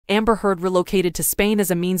Amber Heard relocated to Spain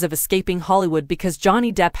as a means of escaping Hollywood because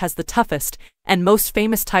Johnny Depp has the toughest and most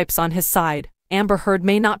famous types on his side. Amber Heard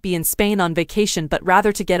may not be in Spain on vacation but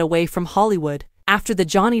rather to get away from Hollywood. After the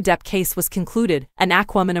Johnny Depp case was concluded, an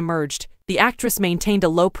Aquaman emerged. The actress maintained a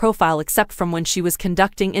low profile except from when she was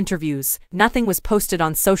conducting interviews. Nothing was posted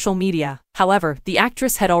on social media. However, the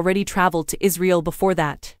actress had already traveled to Israel before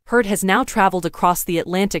that. Heard has now traveled across the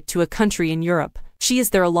Atlantic to a country in Europe. She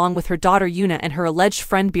is there along with her daughter Una and her alleged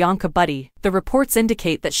friend Bianca Buddy. The reports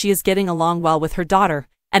indicate that she is getting along well with her daughter,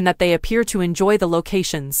 and that they appear to enjoy the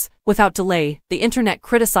locations. Without delay, the internet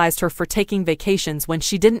criticized her for taking vacations when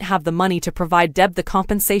she didn't have the money to provide Depp the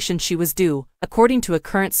compensation she was due. According to a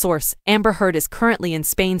current source, Amber Heard is currently in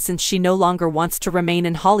Spain since she no longer wants to remain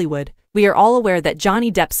in Hollywood. We are all aware that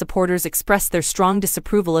Johnny Depp supporters expressed their strong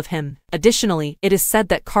disapproval of him. Additionally, it is said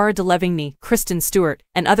that Cara Delevingne, Kristen Stewart,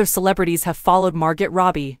 and other celebrities have followed Margot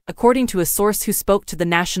Robbie. According to a source who spoke to the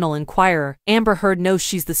National Enquirer, Amber Heard knows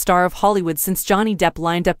she's the star of Hollywood since Johnny Depp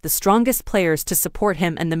lined up the strongest players to support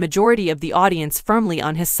him and the majority of the audience firmly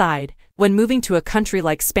on his side. When moving to a country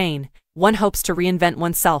like Spain, one hopes to reinvent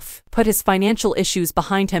oneself, put his financial issues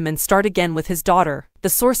behind him and start again with his daughter. The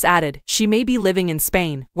source added, she may be living in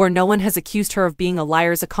Spain, where no one has accused her of being a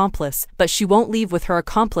liar's accomplice, but she won't leave with her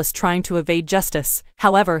accomplice trying to evade justice.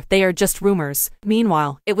 However, they are just rumors.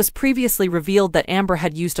 Meanwhile, it was previously revealed that Amber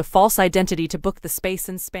had used a false identity to book the space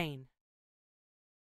in Spain.